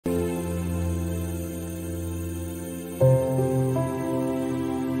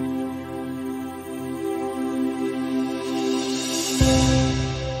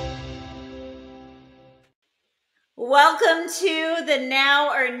Welcome to the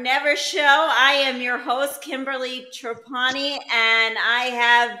Now or Never show. I am your host, Kimberly Trapani, and I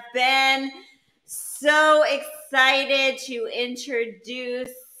have been so excited to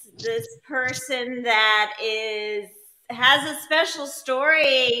introduce this person that has a special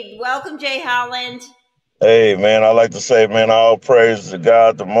story. Welcome, Jay Holland. Hey, man, I like to say, man, all praise to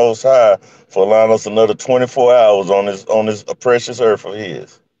God the Most High for allowing us another 24 hours on this precious earth of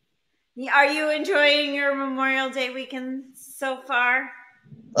His. Are you enjoying your Memorial Day weekend so far?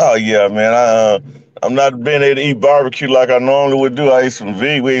 Oh yeah, man. I'm not being able to eat barbecue like I normally would do. We ate some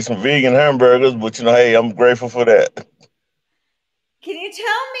vegan hamburgers, but hey, I'm grateful for that. Can you tell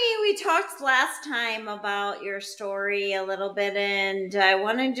me, we talked last time about your story a little bit, and I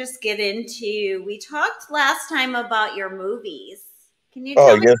want to just get into, we talked last time about your movies. Can you Oh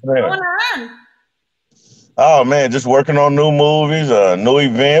tell me yes, what's man. going on? Oh man, just working on new movies, new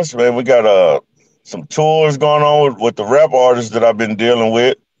events, man. We got some tours going on with the rap artists that I've been dealing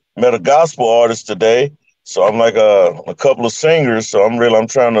with. Met a gospel artist today, so I'm like a couple of singers. So I'm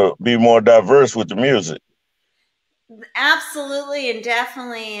trying to be more diverse with the music. Absolutely and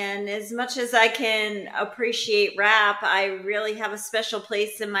definitely. And as much as I can appreciate rap, I really have a special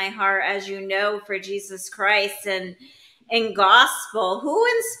place in my heart, as you know, for Jesus Christ and gospel. Who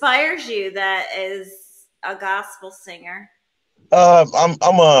inspires you that is a gospel singer?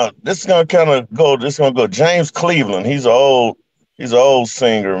 This is gonna kind of go. This is gonna go. James Cleveland. He's an old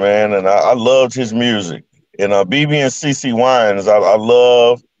singer, man, and I loved his music. And BB and CC Wines, I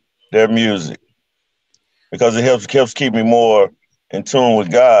love their music because it helps keep me more in tune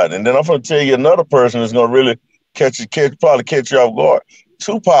with God. And then I'm gonna tell you another person that's gonna really probably catch you off guard.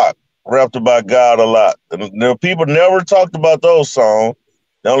 Tupac rapped about God a lot, and people never talked about those songs.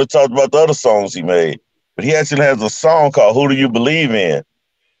 They only talked about the other songs he made. But he actually has a song called "Who Do You Believe In?"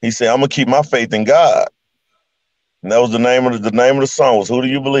 He said, "I'm gonna keep my faith in God," and that was the name of the song was "Who Do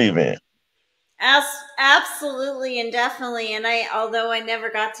You Believe In?" As, absolutely and definitely. And although I never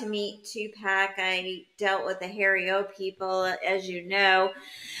got to meet Tupac, I dealt with the Harry O people, as you know.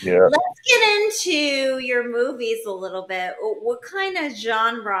 Yeah. Let's get into your movies a little bit. What kind of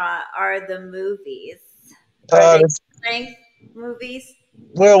genre are the movies? Are they It's, length movies?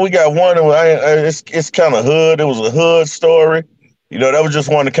 well, we got one. It's kind of hood. It was a hood story. That was just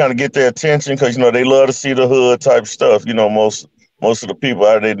one to kind of get their attention because they love to see the hood type stuff. Most of the people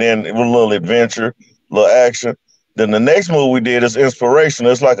out there. Then it was a little adventure, a little action. Then the next movie we did is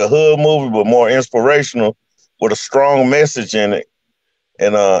inspirational. It's like a hood movie, but more inspirational with a strong message in it.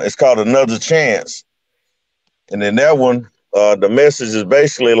 And it's called Another Chance. And then that one, the message is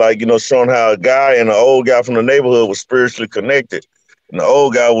basically like, showing how a guy and an old guy from the neighborhood was spiritually connected. And the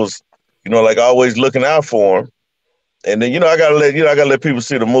old guy was, like always looking out for him. And then, I gotta let people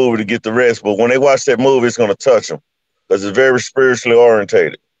see the movie to get the rest. But when they watch that movie, it's gonna touch them because it's very spiritually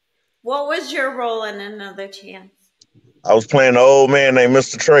orientated. What was your role in Another Chance? I was playing an old man named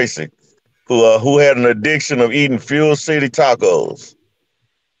Mr. Tracy, who had an addiction of eating Fuel City tacos.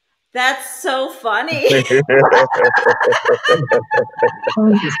 That's so funny.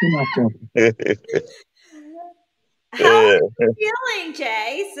 How are Yeah. you feeling,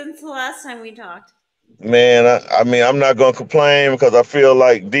 Jay, since the last time we talked? Man, I mean, I'm not gonna complain because I feel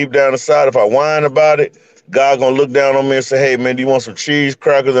like deep down inside, if I whine about it, God gonna look down on me and say, "Hey, man, do you want some cheese,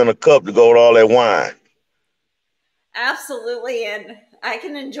 crackers, and a cup to go with all that wine?" Absolutely, and I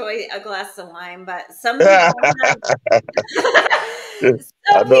can enjoy a glass of wine, but some people have I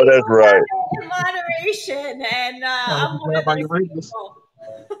some know people that's right, have it in moderation, and I'm one of those people.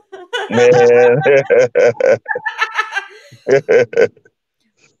 man.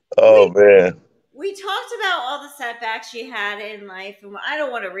 Oh we man. we talked about all the setbacks you had in life, and I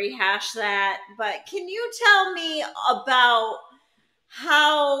don't want to rehash that, but can you tell me about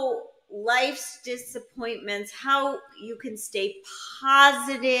how life's disappointments, how you can stay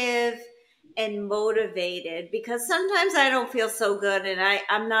positive and motivated? Because sometimes I don't feel so good, and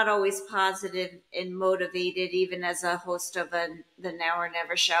I'm not always positive and motivated, even as a host of the Now or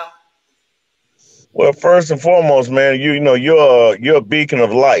Never show. Well, first and foremost, man, you're a beacon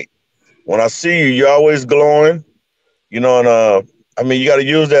of light. When I see you, you're always glowing. And I mean, you got to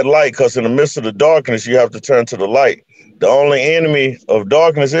use that light because in the midst of the darkness, you have to turn to the light. The only enemy of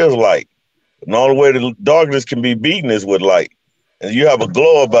darkness is light. And the only way the darkness can be beaten is with light. And you have a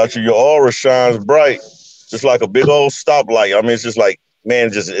glow about you. Your aura shines bright, just like a big old stoplight. I mean, it's just like,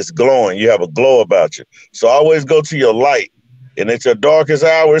 man, it's glowing. You have a glow about you. So always go to your light. And at your darkest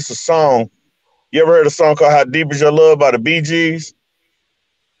hour, it's a song. You ever heard a song called "How Deep Is Your Love" by the Bee Gees?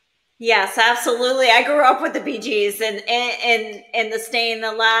 Yes, absolutely. I grew up with the Bee Gees and the Staying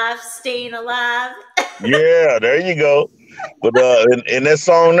Alive. Yeah, there you go. But in that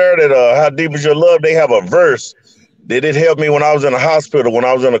song there, that "How Deep Is Your Love," they have a verse that it helped me when I was in the hospital, when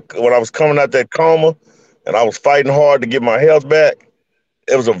I was coming out that coma, and I was fighting hard to get my health back.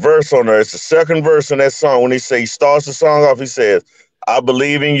 There was a verse on there. It's the second verse in that song. When he starts the song off, he says, "I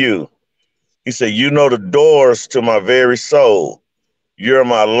believe in you." He said, "You know the doors to my very soul. You're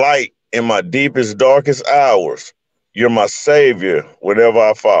my light in my deepest, darkest hours. You're my savior whenever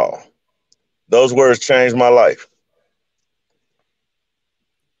I fall." Those words changed my life.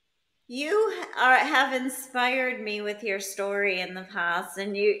 Have inspired me with your story in the past,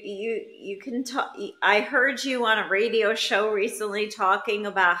 and you can talk. I heard you on a radio show recently talking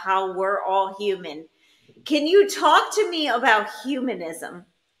about how we're all human. Can you talk to me about humanism?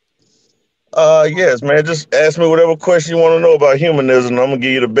 Yes, man. Just ask me whatever question you want to know about humanism. I'm gonna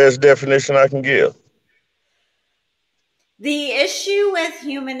give you the best definition I can give. The issue with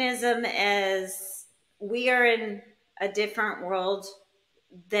humanism is we are in a different world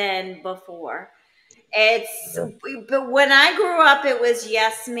than before. It's but when I grew up, it was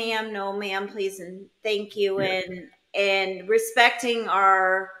yes, ma'am, no, ma'am, please, and thank you, Yeah, and respecting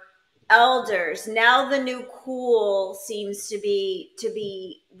our elders. Now the new cool seems to be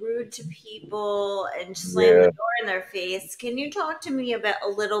rude to people and slam the yeah. door in their face. Can you talk to me about a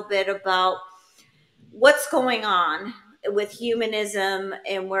little bit about what's going on with humanism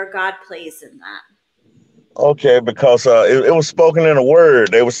and where God plays in that? Okay, because it was spoken in a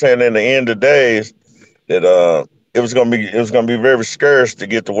word. They were saying in the end of days that it was gonna be very scarce to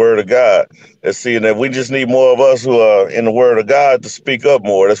get the word of God. And seeing that we just need more of us who are in the word of God to speak up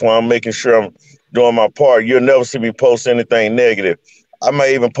more. That's why I'm making sure I'm doing my part. You'll never see me post anything negative. I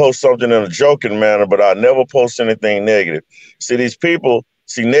may even post something in a joking manner, but I never post anything negative. See, these people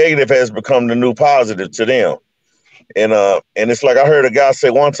see negative has become the new positive to them. And it's like I heard a guy say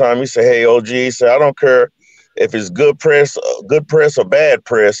one time, he said, "Hey, OG," he said, "I don't care if it's good press or bad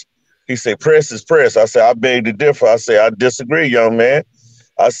press." He said, "Press is press." I said, "I beg to differ." I said, "I disagree, young man."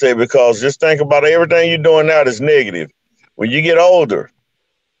 I said, "Because just think about everything you're doing now that's negative. When you get older,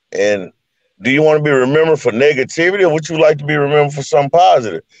 and do you want to be remembered for negativity, or would you like to be remembered for something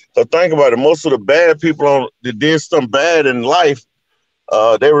positive?" So think about it. Most of the bad people that did something bad in life,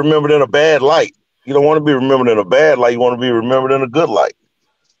 they remembered in a bad light. You don't want to be remembered in a bad light. You want to be remembered in a good light.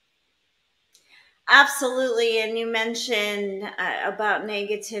 Absolutely. And you mentioned about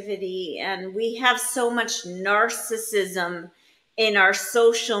negativity, and we have so much narcissism in our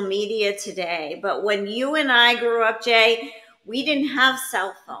social media today. But when you and I grew up, Jay, we didn't have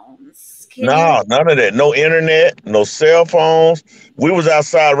cell phones. Can you? No, none of that. No internet, no cell phones. We was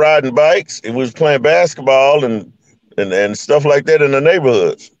outside riding bikes. And we was playing basketball and stuff like that in the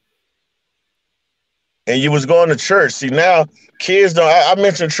neighborhoods. And you was going to church. See, now kids don't. I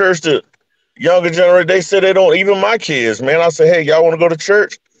mentioned church to younger generation. They said they don't. Even my kids, man. I said, "Hey, y'all want to go to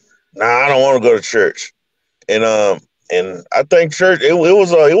church?" Nah, I don't want to go to church. And I think church it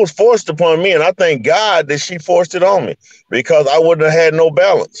was forced upon me, and I thank God that she forced it on me because I wouldn't have had no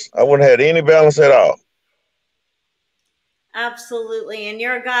balance. I wouldn't have had any balance at all. Absolutely. And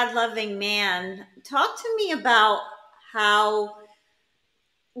you're a God loving man. Talk to me about how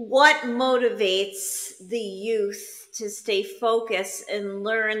what motivates the youth to stay focused and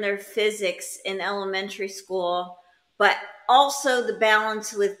learn their physics in elementary school, but also the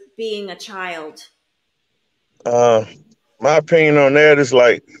balance with being a child? Uh, my opinion on that is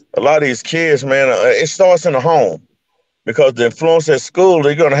like a lot of these kids, man. It starts in the home because the influence at school,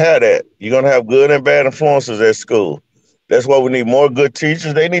 they're gonna have that. You're gonna have good and bad influences at school. That's why we need more good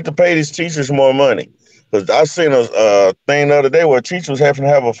teachers. They need to pay these teachers more money. Because I seen a thing the other day where a teacher was having to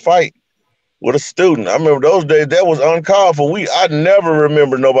have a fight with a student. I remember those days that was uncalled for. I never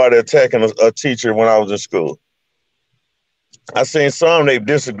remember nobody attacking a teacher when I was in school. I seen some they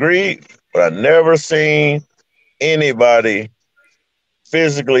disagreed, but I never seen anybody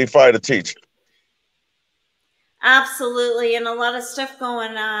physically fight a teacher. Absolutely. And a lot of stuff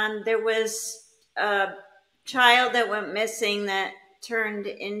going on. There was a child that went missing that turned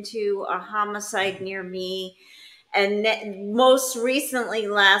into a homicide near me. And most recently,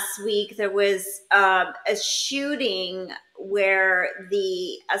 last week, there was a shooting where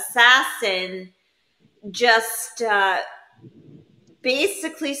the assassin just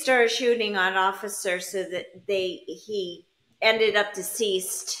basically started shooting on officers so that he ended up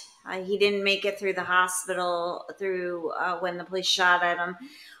deceased. He didn't make it through the hospital through when the police shot at him.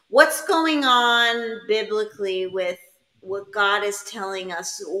 What's going on biblically with what God is telling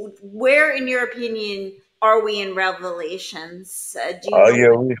us? Where, in your opinion, are we in Revelations? Do you Oh know yeah,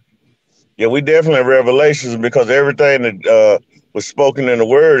 what? Yeah, we definitely have revelations because everything that was spoken in the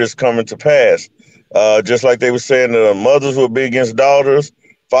word is coming to pass. Just like they were saying that mothers would be against daughters,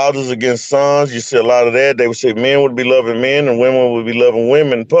 fathers against sons. You see a lot of that. They would say men would be loving men and women would be loving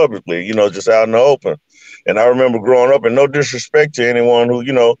women publicly, just out in the open. And I remember growing up, and no disrespect to anyone who,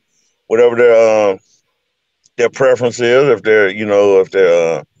 whatever their preference is, if their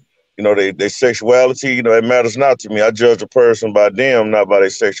sexuality, it matters not to me. I judge a person by them, not by their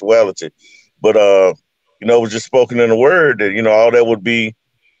sexuality. But it was just spoken in the word that, all that would be,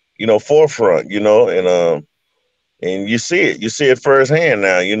 forefront, and you see it firsthand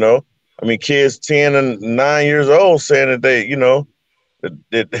now, I mean, kids 10 and 9 years old saying that that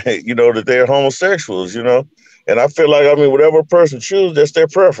that they're homosexuals, and I feel like, I mean, whatever a person chooses, that's their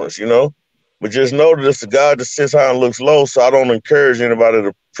preference, but just know that it's the God that sits high and looks low. So I don't encourage anybody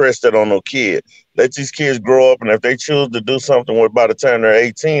to press that on no kid. Let these kids grow up, and if they choose to do something by the time they're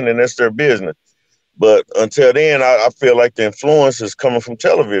 18, then that's their business. But until then, I feel like the influence is coming from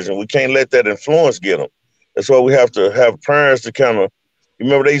television. We can't let that influence get them. That's why we have to have parents to kind of.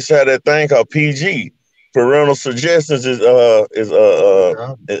 Remember, they used to have that thing called PG. Parental suggestions is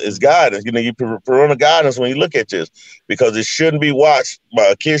guidance. You parental guidance when you look at this, because it shouldn't be watched by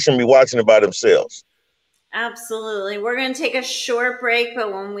a kid. Shouldn't be watching it by themselves. Absolutely. We're going to take a short break,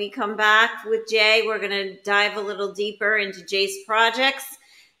 but when we come back with Jay, we're going to dive a little deeper into Jay's projects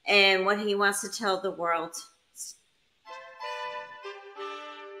and what he wants to tell the world.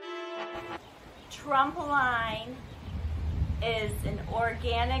 Trump-a-Line is an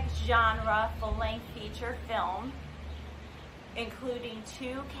organic genre full-length feature film, including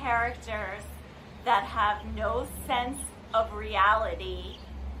two characters that have no sense of reality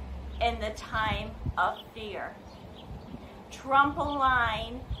in the time of fear.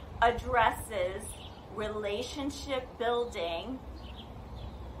 Trump-a-Line addresses relationship building.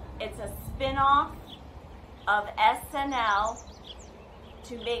 It's a spin-off of SNL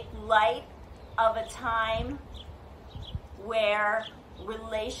to make light of a time where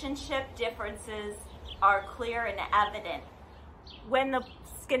relationship differences are clear and evident. When the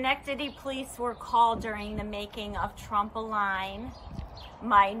Schenectady police were called during the making of Trump-a-Line,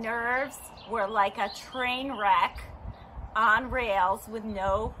 my nerves were like a train wreck on rails with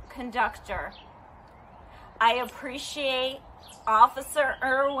no conductor. I appreciate Officer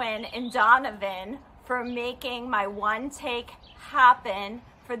Irwin and Donovan for making my one take happen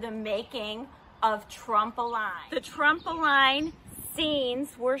for the making of Trump-a-Line. The Trump-a-Line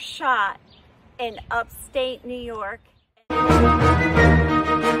scenes were shot in upstate New York.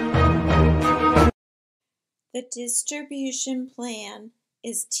 The distribution plan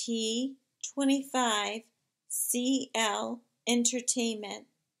is T25CL Entertainment.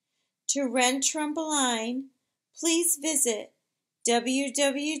 To rent Trump-a-Line, please visit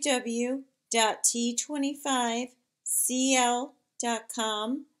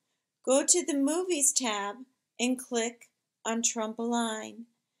www.t25cl.com. Go to the Movies tab and click on Trump-a-Line.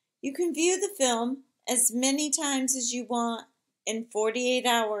 You can view the film as many times as you want in 48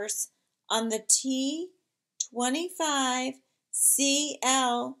 hours on the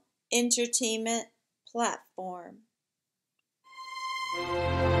T25CL Entertainment platform.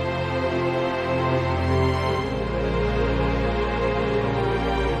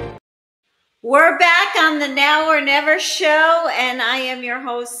 We're back on the Now or Never show, and I am your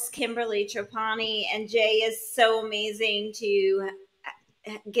host, Kimberly Trapani, and Jay is so amazing to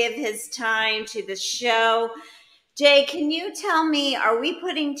give his time to the show. Jay, can you tell me, are we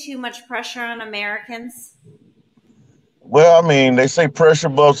putting too much pressure on Americans? Well, I mean, they say pressure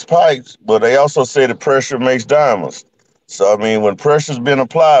busts pipes, but they also say that pressure makes diamonds. So, I mean, when pressure's been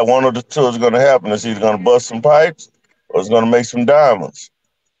applied, one of the two is going to happen. It's either going to bust some pipes or it's going to make some diamonds.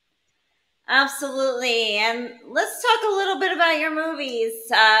 Absolutely. And let's talk a little bit about your movies.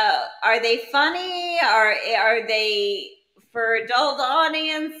 Are they funny? Are they for adult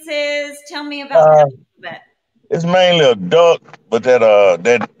audiences? Tell me about that Uh, a little bit. it's mainly adult, but that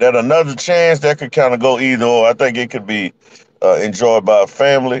another chance that could kind of go either or. I think it could be enjoyed by a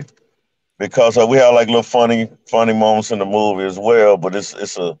family because we have like little funny moments in the movie as well. But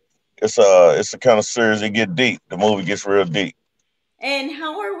it's a kind of series that get deep. The movie gets real deep. And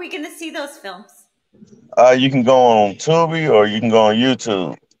how are we going to see those films? You can go on Tubi or you can go on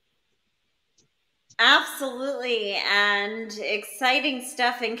YouTube. Absolutely. And exciting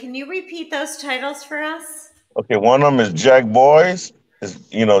stuff. And can you repeat those titles for us? Okay, one of them is Jack Boys. Is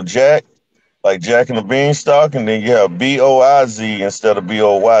Jack, like Jack and the Beanstalk, and then you have Boiz instead of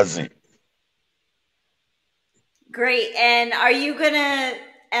Boyz. Great. And are you going to,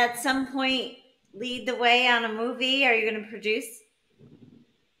 at some point, lead the way on a movie? Are you going to produce?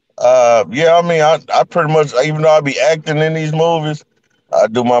 Yeah, I mean, I pretty much, even though I be acting in these movies, I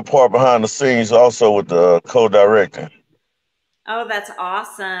do my part behind the scenes also with the co-directing. Oh, that's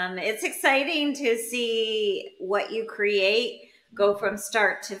awesome. It's exciting to see what you create go from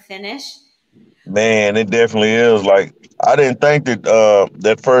start to finish. Man, it definitely is. Like, I didn't think that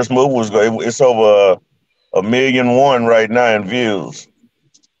that first movie was going. It's over 1,000,001 right now in views.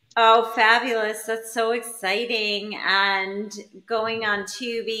 Oh, fabulous. That's so exciting. And going on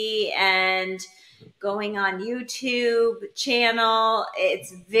Tubi and going on YouTube channel,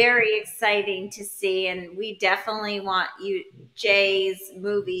 it's very exciting to see. And we definitely want you, Jay's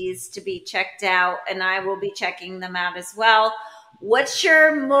movies to be checked out, and I will be checking them out as well. What's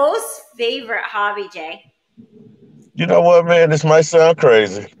your most favorite hobby, Jay? You know what, man? This might sound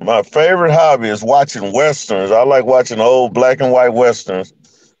crazy. My favorite hobby is watching westerns. I like watching old black and white westerns,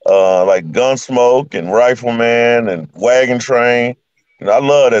 like Gunsmoke and Rifleman and Wagon Train. And I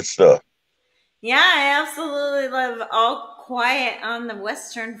love that stuff. Yeah, I absolutely love All Quiet on the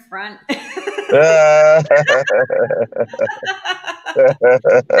Western Front. Ah,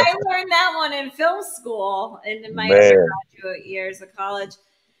 I learned that one in film school and in my man. undergraduate years of college.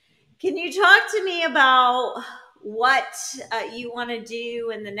 Can you talk to me about what you want to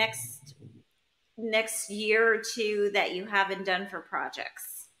do in the next year or two that you haven't done for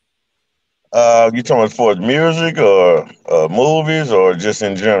projects? You talking about for music or movies or just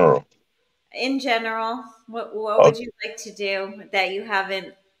in general? In general, what Oh, would you like to do that you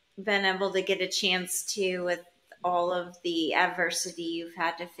haven't been able to get a chance to with all of the adversity you've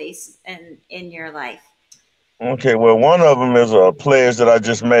had to face in your life? okay. Well, one of them is a pledge that I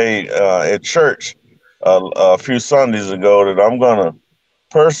just made at church a few Sundays ago that I'm gonna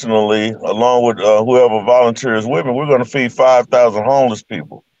personally, along with whoever volunteers with me, we're gonna feed 5,000 homeless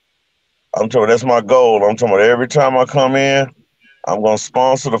people. I'm talking. That's my goal. I'm talking about every time I come in, I'm gonna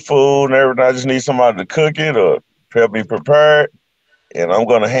sponsor the food and everything. I just need somebody to cook it or help me prepare it, and I'm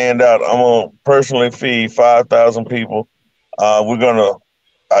gonna hand out. I'm gonna personally feed 5,000 people. We're gonna.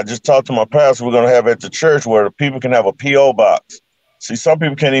 I just talked to my pastor. We're gonna have at the church where the people can have a PO box. See, some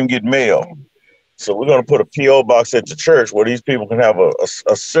people can't even get mail, so we're gonna put a PO box at the church where these people can have a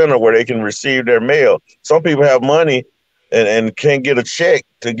center where they can receive their mail. Some people have money and can't get a check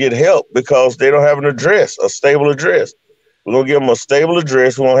to get help because they don't have an address, a stable address. We're gonna give them a stable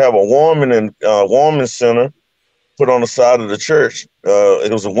address. We're gonna have a warming center put on the side of the church.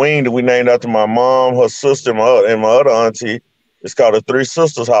 It was a wing that we named after my mom, her sister, and my other auntie. It's called the Three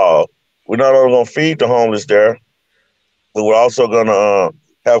Sisters Hall. We're not only gonna feed the homeless there, but we're also gonna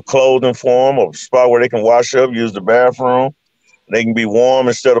have clothing for them, a spot where they can wash up, use the bathroom. They can be warm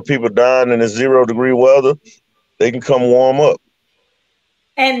instead of people dying in the 0-degree weather. They can come warm up.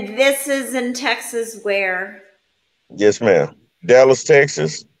 And this is in Texas, where Yes, ma'am. Dallas,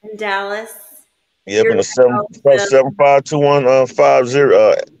 Texas. in Dallas. Yep, You're in the seven awesome.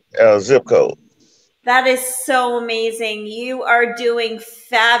 752-150 zip code. That is so amazing. You are doing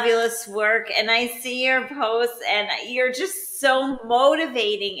fabulous work, and I see your posts, and you're just so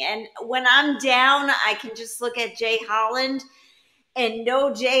motivating. And when I'm down, I can just look at Jay Holland and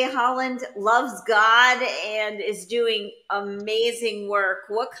know Jay Holland loves God and is doing amazing work.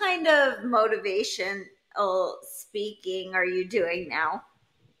 What kind of motivation speaking are you doing now?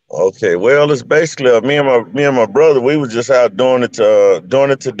 Okay, well, it's basically me and my brother. We were just out doing it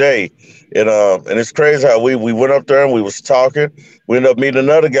today, and it's crazy how we went up there and we was talking. We ended up meeting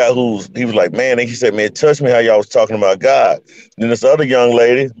another guy he was like, man, and he said, man, it touched me how y'all was talking about God. And then this other young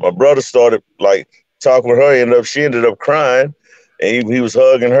lady, my brother started like talking with her. She ended up crying, and he was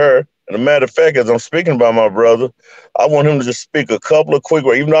hugging her. And a matter of fact, as I'm speaking about my brother, I want him to just speak a couple of quick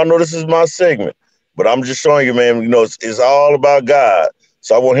words, even though I know this is my segment. But I'm just showing you, man. It's all about God.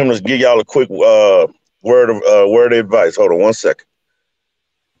 So I want him to give y'all a quick word of advice. Hold on 1 second.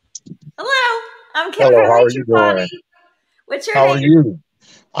 Hello, I'm Hello, how Kimberly are you doing? Trapani. What's your How are name? you?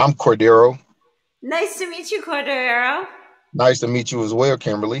 I'm Cordero. Nice to meet you, Cordero. Nice to meet you as well,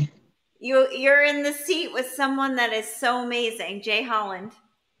 Kimberly. You're in the seat with someone that is so amazing, Jay Holland.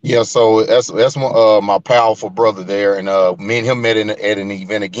 Yeah, so that's my powerful brother there, and me and him met at an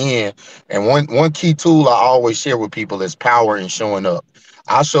event again. And one key tool I always share with people is power and showing up.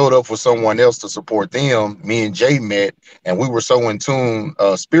 I showed up for someone else to support them. Me and Jay met, and we were so in tune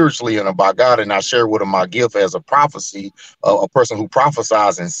spiritually and about God. And I shared with him my gift as a prophecy, a person who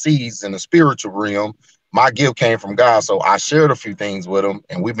prophesies and sees in the spiritual realm. My gift came from God, so I shared a few things with him,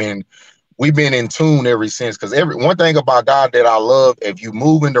 and we've been in tune ever since. Because every one thing about God that I love, if you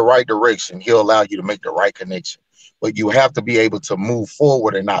move in the right direction, He'll allow you to make the right connection. But you have to be able to move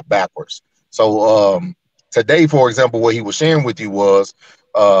forward and not backwards. So today, for example, what he was sharing with you was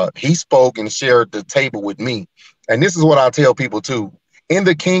he spoke and shared the table with me. And this is what I tell people too. In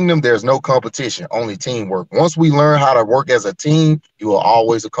the kingdom, there's no competition, only teamwork. Once we learn how to work as a team, you will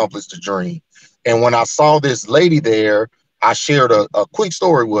always accomplish the dream. And when I saw this lady there, I shared a quick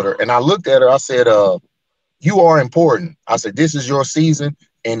story with her. And I looked at her, I said, you are important. I said, this is your season.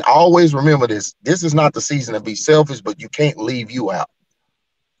 And always remember this. This is not the season to be selfish, but you can't leave you out.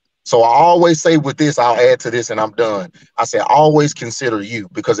 So I always say with this, I'll add to this and I'm done. I say, always consider you,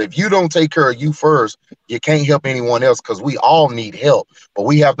 because if you don't take care of you first, you can't help anyone else, because we all need help. But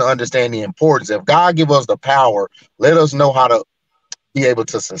we have to understand the importance. If God give us the power, let us know how to be able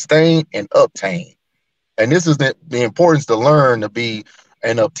to sustain and obtain. And this is the importance to learn to be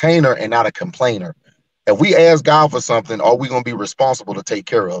an obtainer and not a complainer. If we ask God for something, are we going to be responsible to take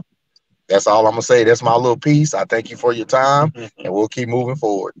care of? That's all I'm going to say. That's my little piece. I thank you for your time, and we'll keep moving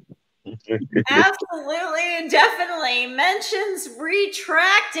forward. Absolutely and definitely mentions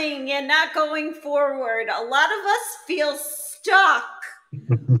retracting and not going forward. A lot of us feel stuck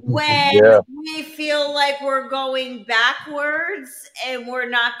when Yeah. we feel like we're going backwards and we're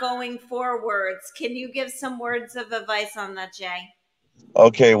not going forwards. Can you give some words of advice on that, Jay?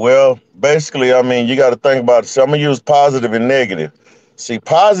 Okay, well, basically, I mean, you got to think about it. So I'm gonna use positive and negative. See,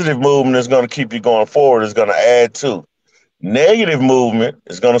 positive movement is going to keep you going forward. Is going to add to. Negative movement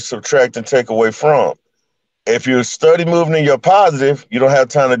is going to subtract and take away from. If you study moving in your positive, you don't have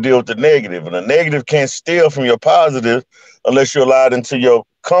time to deal with the negative. And the negative can't steal from your positive unless you're allowed into your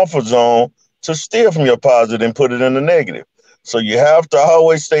comfort zone to steal from your positive and put it in the negative. So you have to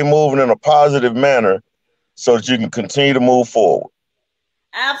always stay moving in a positive manner so that you can continue to move forward.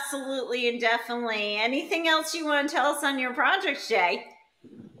 Absolutely and definitely. Anything else you want to tell us on your projects, Jay?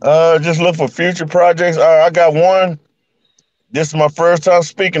 Just look for future projects. I got one. This is my first time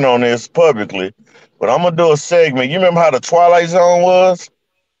speaking on this publicly, but I'm gonna do a segment. You remember how the Twilight Zone was?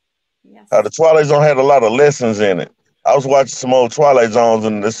 How the Yes. Twilight Zone had a lot of lessons in it. I was watching some old Twilight Zones,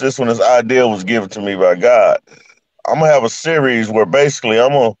 and this when this idea was given to me by God. I'm gonna have a series where basically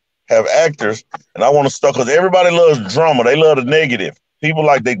I'm gonna have actors, and I want to start because everybody loves drama. They love the negative. People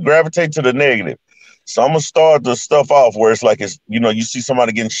like they gravitate to the negative. So I'm gonna start the stuff off where it's like it's you see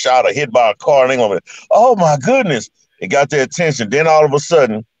somebody getting shot or hit by a car, and they're gonna be, oh my goodness, it got their attention. Then all of a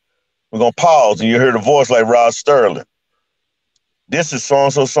sudden we're gonna pause, and you hear the voice like Rod Sterling. This is so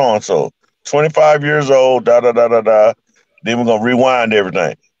and so, 25 years old, da da da da da. Then we're gonna rewind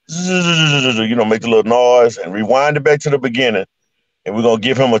everything. Make the little noise and rewind it back to the beginning, and we're gonna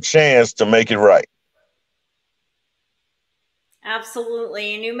give him a chance to make it right.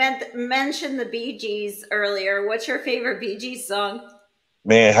 Absolutely. And you mentioned the Bee Gees earlier. What's your favorite Bee Gees song?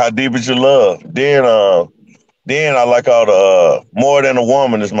 Man, how deep is your love? Then I like all the more than a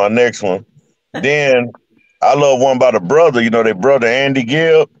woman is my next one. Then I love one by the brother. Their brother Andy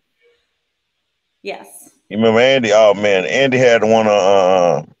Gibb. Yes. You remember Andy? Oh man, Andy had one.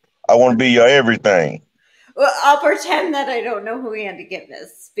 I want to be your everything. Well, I'll pretend that I don't know who Andy Gibb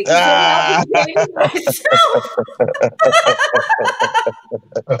is because then I'll Ah, be dating myself.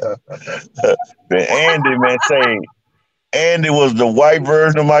 the Andy man say Andy was the white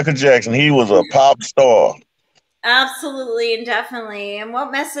version of Michael Jackson. He was a pop star. Absolutely and definitely. And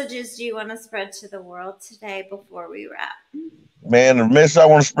what messages do you want to spread to the world today before we wrap? Man, the message I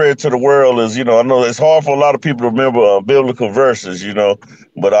want to spread to the world is, I know it's hard for a lot of people to remember biblical verses,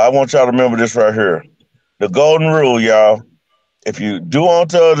 but I want y'all to remember this right here. The golden rule, y'all. If you do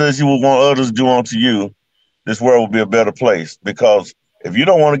unto others, you will want others to do unto you. This world will be a better place. Because if you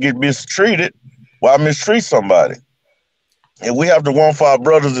don't want to get mistreated, why mistreat somebody? And we have to want for our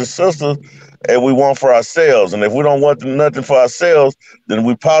brothers and sisters, and we want for ourselves. And if we don't want nothing for ourselves, then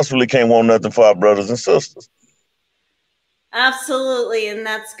we possibly can't want nothing for our brothers and sisters. Absolutely. And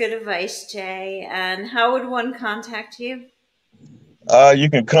that's good advice, Jay. And how would one contact you? You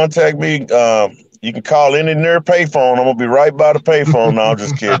can contact me. You can call any near payphone. I'm gonna be right by the payphone. No, I'm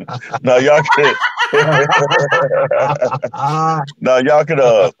just kidding. No, y'all can. No, y'all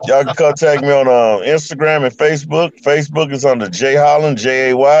can contact me on Instagram and Facebook. Facebook is under Jay Holland,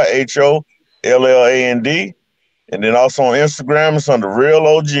 JayHolland, and then also on Instagram it's under Real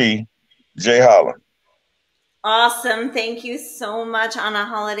OG Jay Holland. Awesome. Thank you so much on a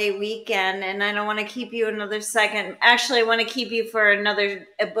holiday weekend. And I don't want to keep you another second. Actually, I want to keep you for another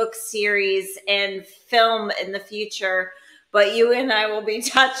a book series and film in the future. But you and I will be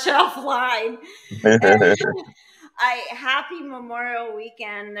touched offline. And I happy Memorial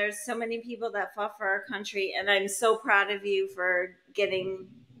Weekend. There's so many people that fought for our country, and I'm so proud of you for feeding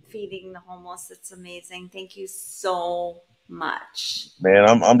the homeless. It's amazing. Thank you so much. Man,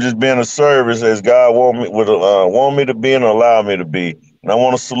 I'm just being a service as God want me to be and allow me to be. And I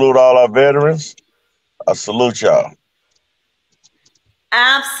want to salute all our veterans. I salute y'all.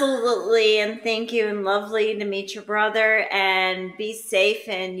 Absolutely. And thank you. And lovely to meet your brother. And be safe.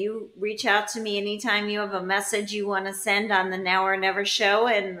 And you reach out to me anytime you have a message you want to send on the Now or Never show,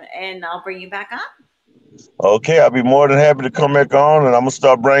 and I'll bring you back on. Okay, I'll be more than happy to come back on, and I'm gonna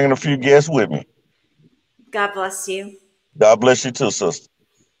start bringing a few guests with me. God bless you. God bless you too, sister.